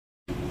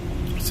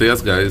So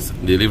yes guys,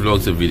 daily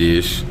vlogs of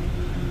video-ish.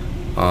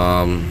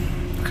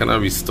 Kind of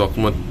restock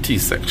my tea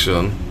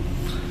section.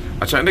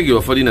 I tried to give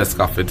up for the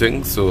Nescafe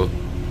thing, so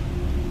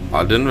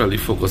I didn't really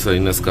focus on the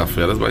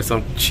Nescafe. I just buy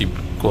some cheap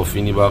coffee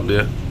in the back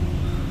there,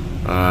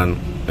 and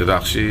it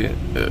actually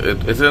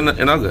it's not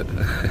good.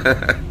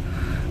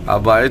 I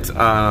buy it and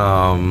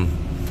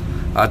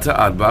I had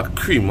to add back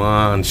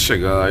creamer and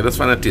sugar. I just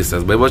find it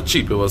tasteless, but it was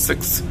cheap. It was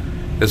it's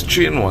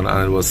 3 in 1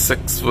 and it was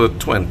 6 for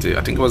 20.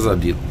 I think it was a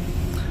deal,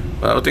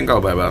 but I don't think I'll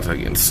buy that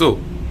again. So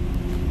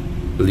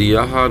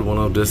Leah had one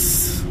of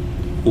this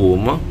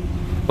home.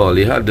 Oh,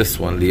 Leah had this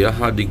one. Leah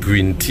had the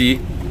green tea,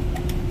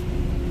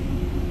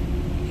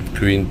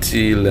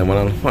 lemon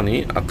and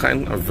honey. I'm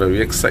kind of very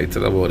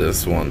excited about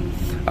this one.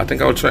 I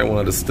think I'll try one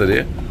of this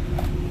today.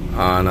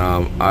 And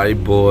I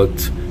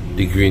bought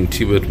the green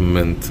tea with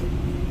mint,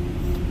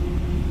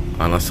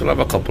 and I still have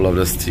a couple of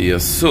this tea here.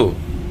 So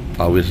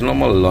I'm waiting on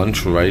my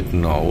lunch right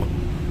now,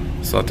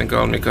 so I think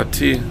I'll make a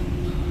tea.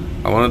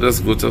 I want to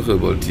just go to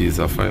herbal teas.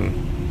 I find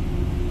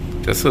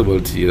just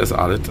herbal tea, just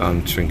add it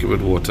and drink it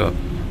with water.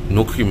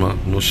 No creamer,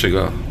 no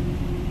sugar.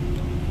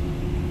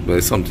 But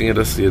it's something you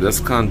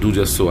just can't do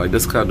just so. I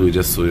just can't do it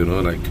just so, you know,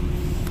 like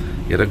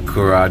you gotta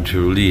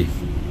gradually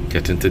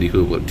get into the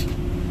herbal tea.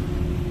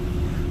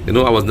 You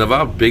know, I was never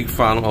a big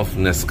fan of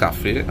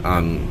Nescafe,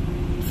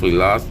 and for the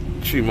last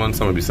 3 months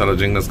I'm maybe started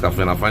drinking Nescafe,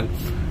 and I find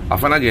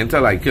I get to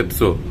like it.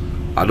 So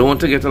I don't want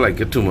to get to like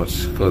it too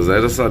much, because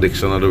that's just an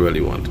addiction I don't really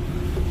want.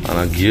 And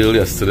a girl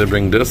yesterday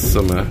bring this,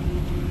 so man,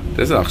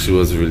 this actually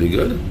was really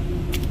good.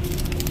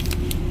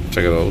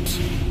 Check it out.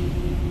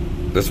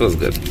 This was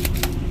good.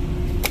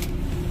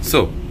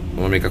 So I'm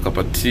gonna make a cup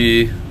of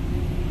tea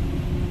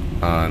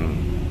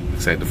and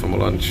excited for my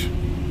lunch.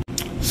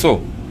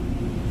 So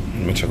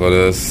let me check out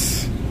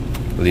this.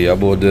 Leah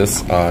bought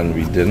this and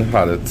we didn't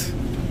have it.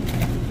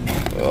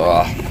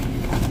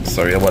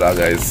 Sorry about that,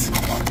 guys.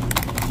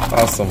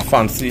 Some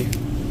fancy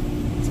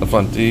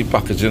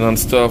packaging and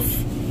stuff.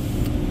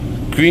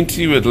 Green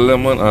tea with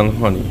lemon and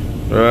honey.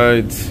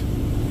 Right.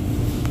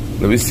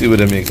 Let me see where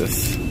they make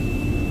this.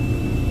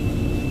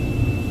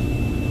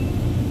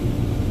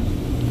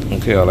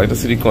 Okay, I like to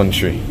see the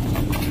country.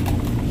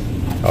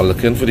 I'm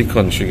looking for the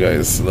country,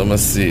 guys. Let me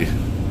see.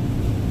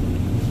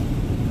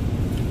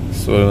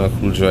 So in a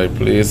cool dry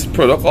place.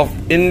 Product of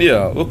India.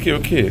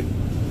 Okay.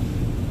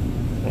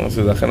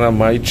 So that kind of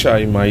my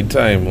chai, my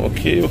time.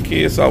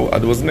 Okay. So I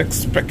wasn't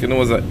expecting it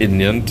was an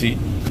Indian tea.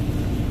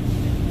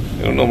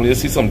 You know, normally you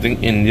see something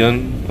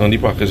Indian on the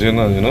packaging,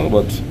 and you know,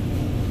 but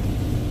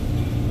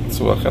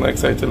so I'm kind of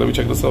excited. Let me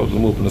check this out. Let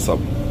me open this up.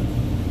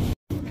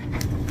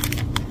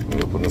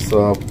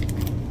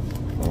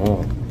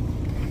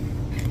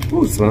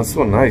 Oh, it smells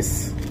so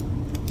nice.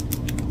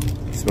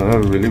 It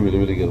smells really good.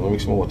 Let me make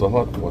sure my water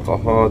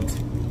hot. It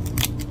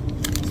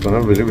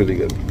smells really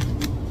good.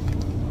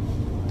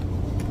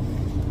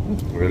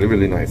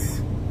 Really nice.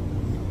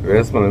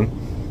 Really smelling.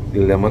 The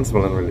lemon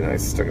smelling really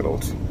nice. Check it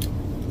out.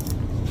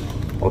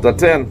 Out of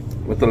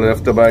 10, with the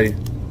left to buy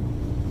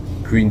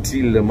green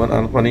tea, lemon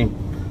and honey.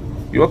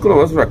 You could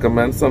always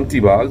recommend some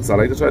tea bags. I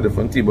like to try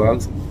different tea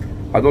bags.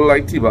 I don't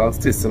like tea bags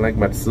tasting like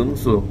medicine,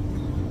 so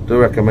do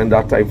recommend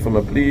that type for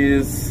me,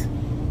 please.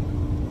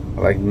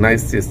 I like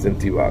nice tasting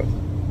tea bag.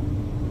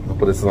 I'll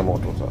put this in my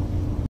water.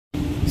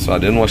 So I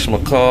didn't wash my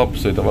cup,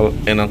 so it have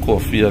a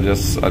coffee. I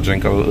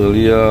drank a little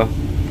earlier.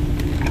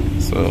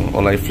 So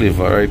all like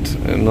flavor, right?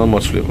 And not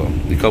much flavor.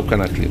 The cup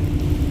kinda clean.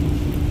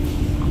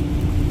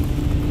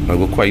 I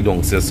go quite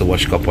downstairs to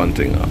wash cup and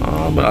thing.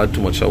 But I add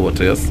too much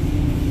water, yes.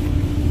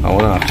 I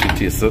wanna actually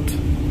taste it.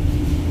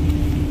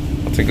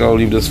 I think I'll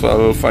leave this for a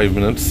little 5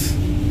 minutes.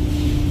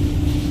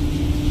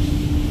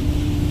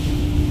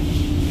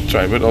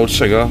 Try without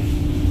sugar.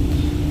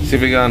 See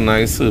if you get a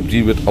nice herb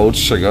tea without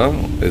sugar,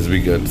 it's be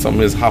good. Some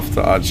is have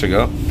to add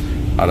sugar,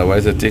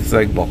 otherwise it tastes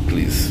like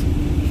Buckley's.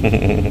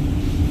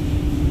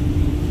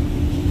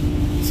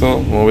 So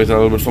I'm gonna wait a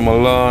little bit for my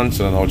lunch,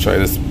 and then I'll try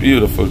this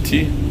beautiful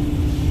tea.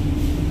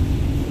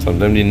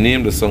 Sometimes they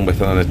name the song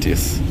better than the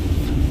taste.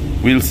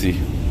 We'll see.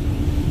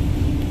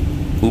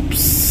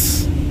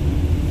 Oops.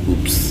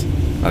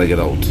 I'll get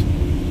out.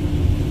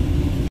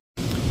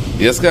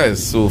 Yes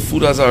guys, so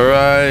food has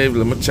arrived.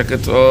 Let me check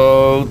it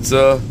out.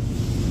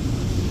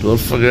 Don't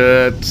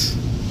forget,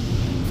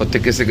 for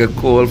tickets you can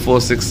call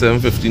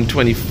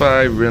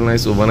 467-1525. Real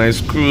nice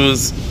overnight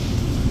cruise.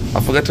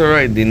 I forgot to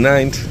write the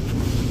 9th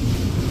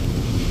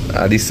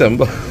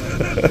December.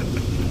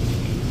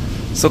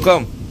 So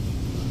come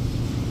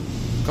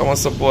and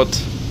support.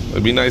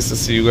 It'll be nice to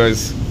see you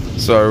guys.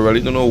 So I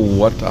really don't know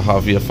what I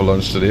have here for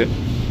lunch today.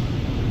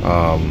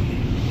 I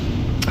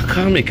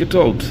can't make it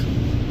out.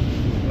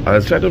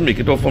 I'll try to make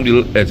it out from the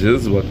little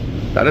edges, but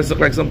that does look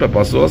like some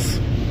pepper sauce.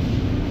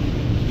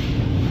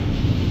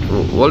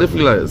 What if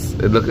you guys?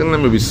 It looking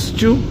like maybe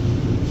stew?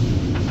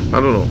 I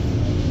don't know.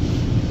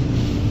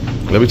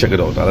 Let me check it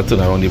out. I'll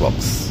turn around the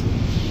box.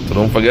 So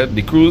don't forget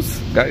the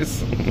cruise,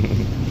 guys.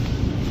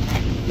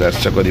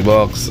 Let's check out the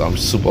box. I'm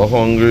super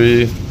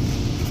hungry.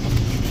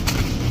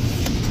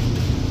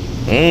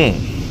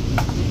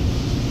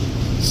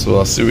 So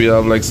I see we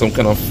have like some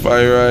kind of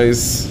fried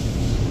rice,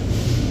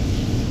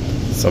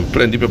 some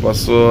plenty pepper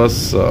sauce,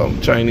 some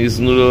Chinese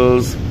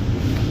noodles,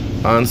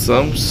 and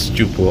some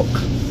stew pork.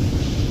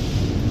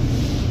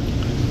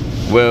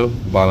 Well,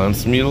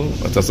 balanced meal.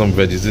 Let's some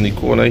veggies in the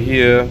corner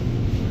here.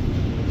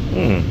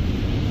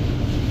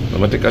 Let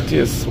me take a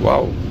taste.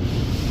 Wow.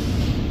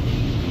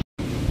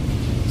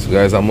 So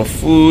guys, I have my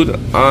food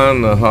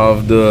and I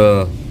have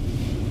the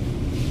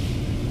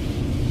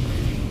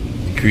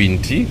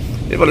green tea.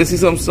 If I see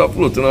some stuff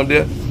floating up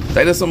there,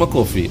 I just some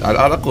coffee.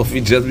 I had a coffee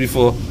just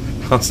before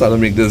I started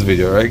to make this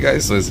video, right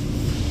guys? So it's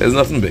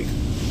nothing big.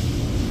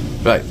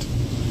 Right.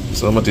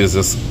 So I'm gonna taste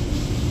this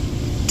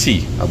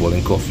tea. I'm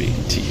boiling coffee.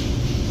 Tea.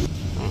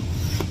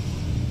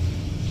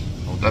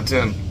 Out of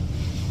 10.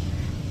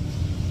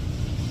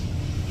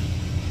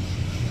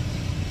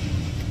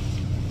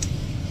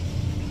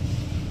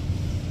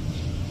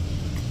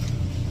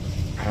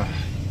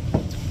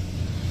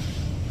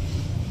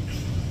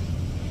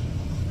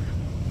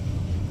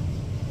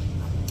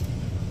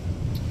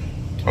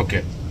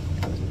 Okay.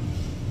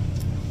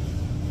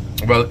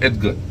 Well, it's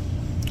good.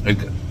 It's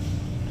good.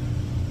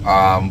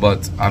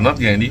 But I'm not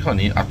getting the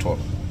honey at all.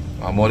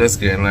 I'm more just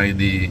getting like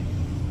the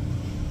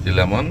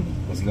lemon.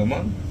 What's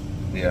lemon?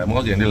 Yeah, I'm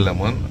more getting the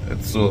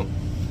lemon. So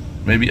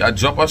maybe a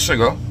drop of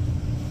sugar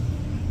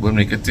will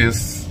make it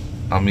taste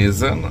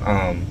amazing.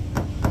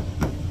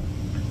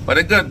 But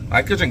it's good.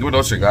 I could drink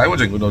without sugar. I would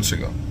drink without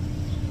sugar.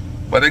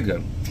 But it's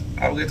good.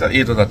 I'll get an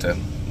 8 out of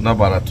 10. Not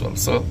bad at all.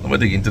 So I'm gonna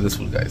dig into this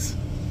food, guys.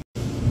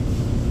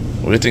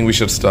 What do you think we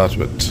should start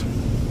with?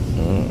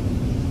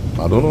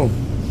 I don't know.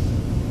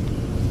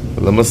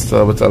 Let me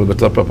start with a little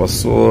bit of pepper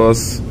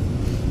sauce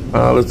and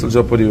a little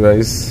drop of the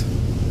rice.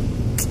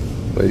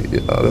 But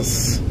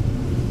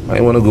yeah,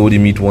 I want to go with the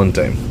meat one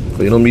time.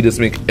 Because you know meat just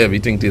make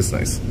everything taste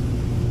nice.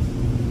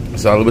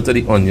 So a little bit of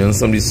the onions,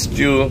 some of the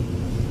stew,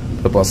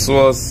 pepper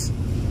sauce,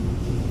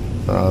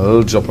 and a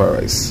little drop of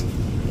rice.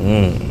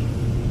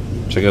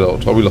 Check it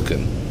out. How we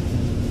looking?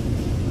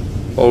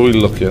 How we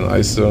looking?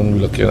 I say we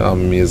looking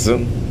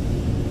amazing.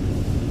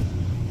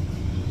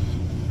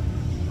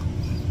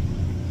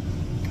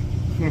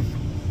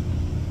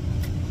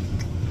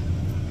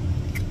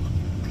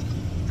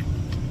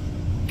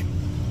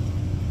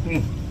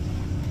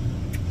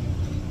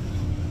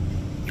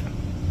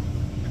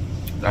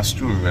 That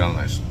stew is real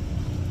nice.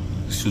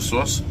 The stew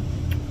sauce,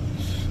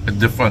 it's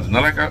different.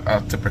 Not like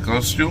a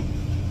typical stew.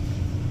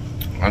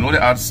 I know they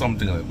add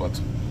something in it, but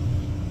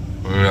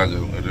real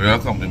good. It really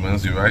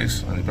complements the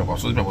rice and the pepper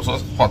sauce. The pepper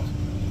sauce hot.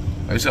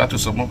 I used to have to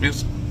some of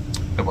this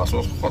pepper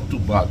sauce hot too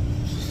bad.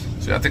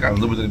 So I take a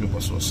little bit of the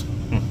pepper sauce.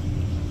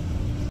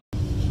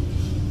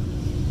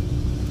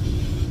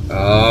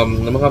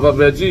 Let me have a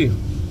veggie.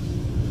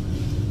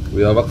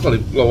 We have a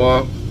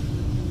cauliflower.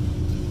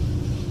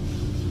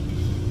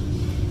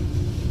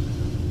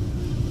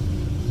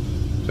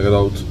 Check it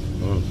out.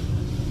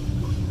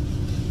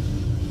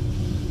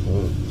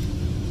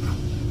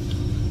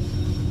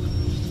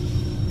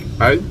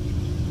 I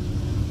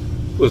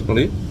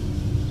personally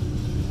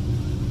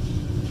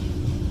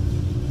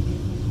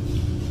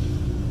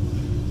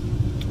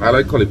I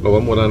like cauliflower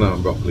more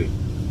than broccoli,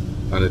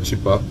 and it's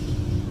cheaper.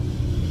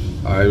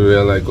 I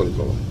really like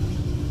cauliflower.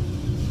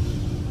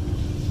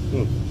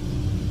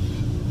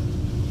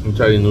 I'm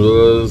trying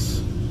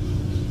noodles.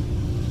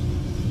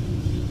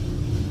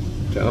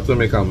 Try not to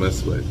make a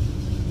mess, right?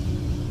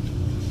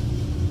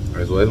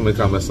 Alright, so I don't make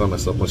a mess, I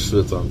mess up my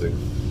shirt or something.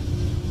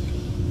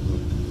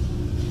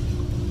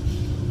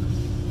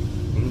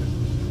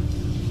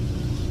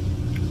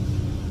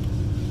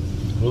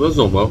 Noodles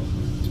number,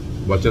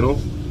 but you know,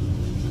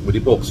 with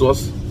the pork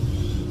sauce,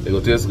 it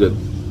will taste good.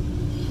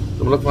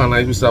 So I'm looking for a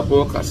nice piece of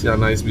pork. I see a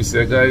nice piece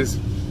here, guys.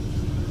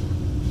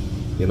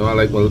 You know, I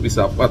like a little piece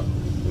of pot.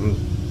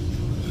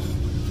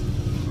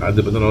 I'll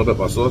dip it in a little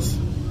pepper sauce.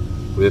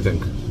 What do you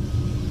think?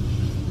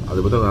 I'll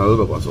dip it in a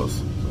little pepper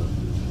sauce.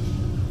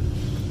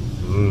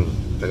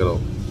 Check it out.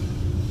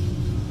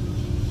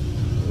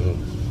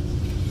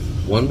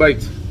 One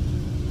bite.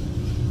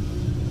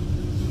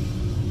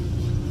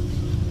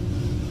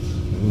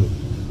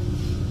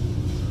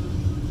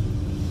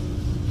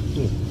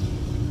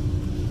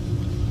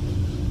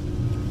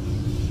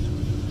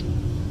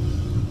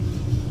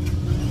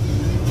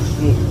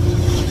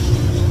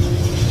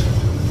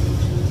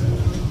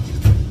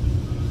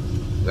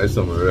 That's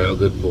some real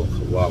good pork.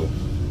 Wow.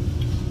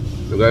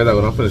 So guys, I'm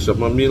gonna finish up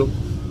my meal.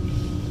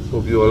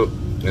 Hope you all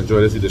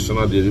enjoy this edition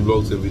of Daily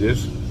Vlogs every day.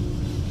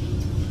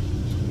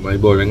 My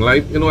boring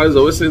life. You know, I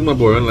always say my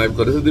boring life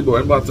because this is the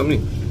boring part of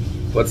me.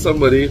 But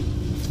somebody,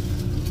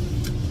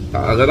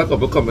 I got a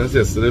couple comments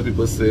yesterday,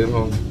 people saying,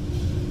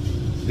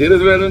 they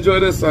just really enjoy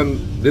this, and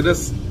they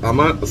just,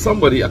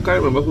 somebody, I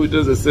can't remember who it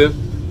is, they say,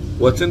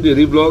 watching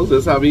Daily Vlogs,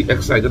 just have me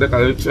excited like a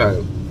little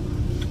child.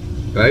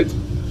 Right?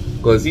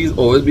 Because he's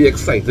always be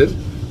excited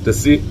to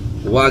see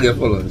what I get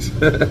for lunch.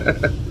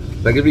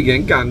 Like if he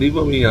getting candy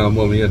for me and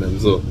mommy and them.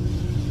 So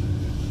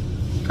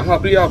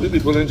happy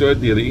people enjoy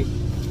daily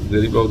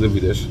vlogs every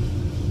day.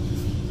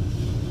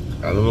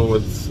 I don't know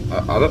what's.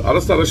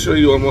 I'll start to show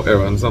you all more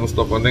errands and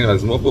stuff and things. I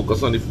was more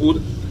focused on the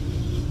food,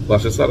 but I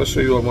should start to show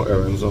you all more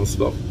errands and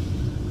stuff.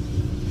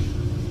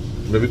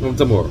 Maybe come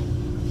tomorrow.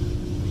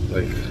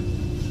 Like,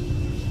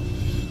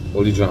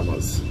 all the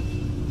dramas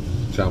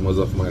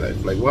of my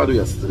life. Like, what I do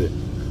yesterday?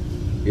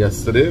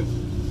 Yesterday,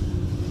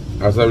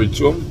 as I reached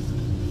home,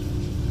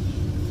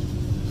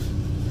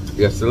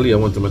 yesterday I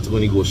wanted to go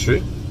in the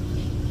grocery.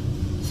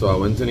 So I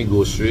went in the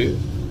grocery.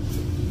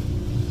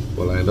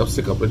 Well, I ended up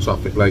sick up in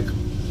traffic like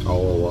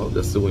hour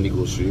just to go in the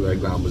grocery, right?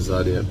 Grand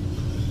Bazaar there.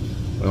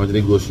 When I went to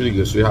the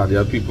grocery had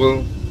the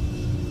people.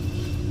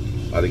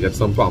 I had to get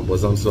some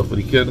Pampers and stuff for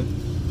the kid.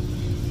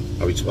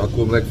 I reached back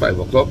home like 5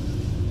 o'clock.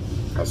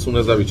 As soon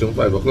as I reached home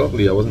 5 o'clock,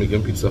 Leah was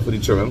making pizza for the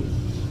children.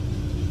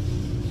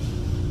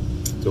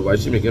 So while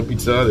she making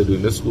pizza, they're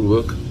doing their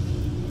schoolwork.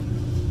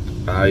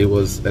 I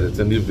was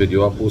editing the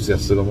video I posted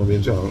yesterday on my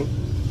main channel.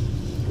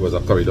 It was a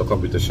corridor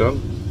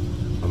competition.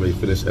 I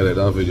finished editing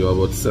that video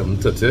about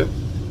 7:30.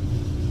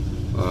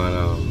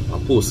 And I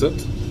posted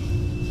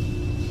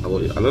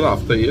about a little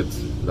after 8.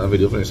 That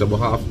video finished about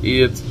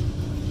 7:30.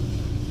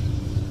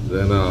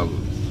 Then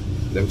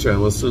them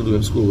children was still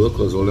doing schoolwork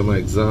because all of my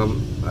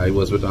exam. I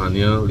was with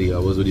Anya,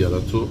 Leah was with the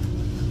other two.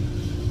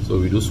 So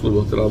we do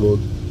schoolwork till about.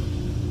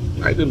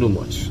 I didn't do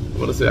much. I'm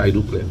gonna say I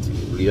do plenty.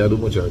 Leah do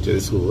majority of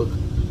the schoolwork.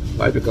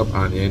 But I pick up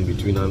Anya in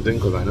between and things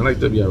because I don't like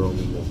to be around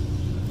me more.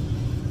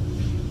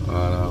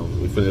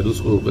 And we finished do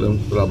schoolwork with them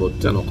till about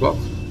 10 o'clock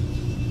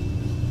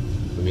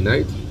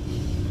midnight.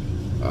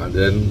 And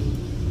then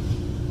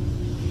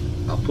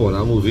I put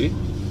on a movie.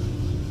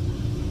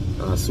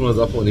 And as soon as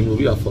I put on the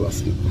movie, I fall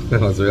asleep. I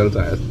was real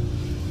tired.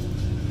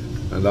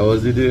 And that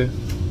was the day.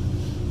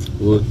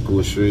 Work,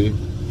 grocery,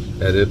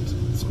 edit,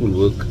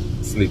 schoolwork,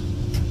 sleep.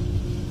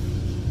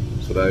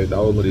 So that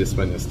was my day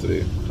spent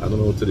yesterday. I don't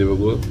know what today will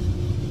go.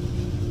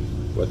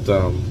 But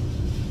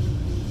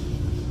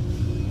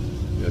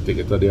I take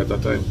it a day at a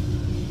time.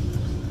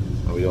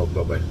 And we all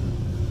bye bye.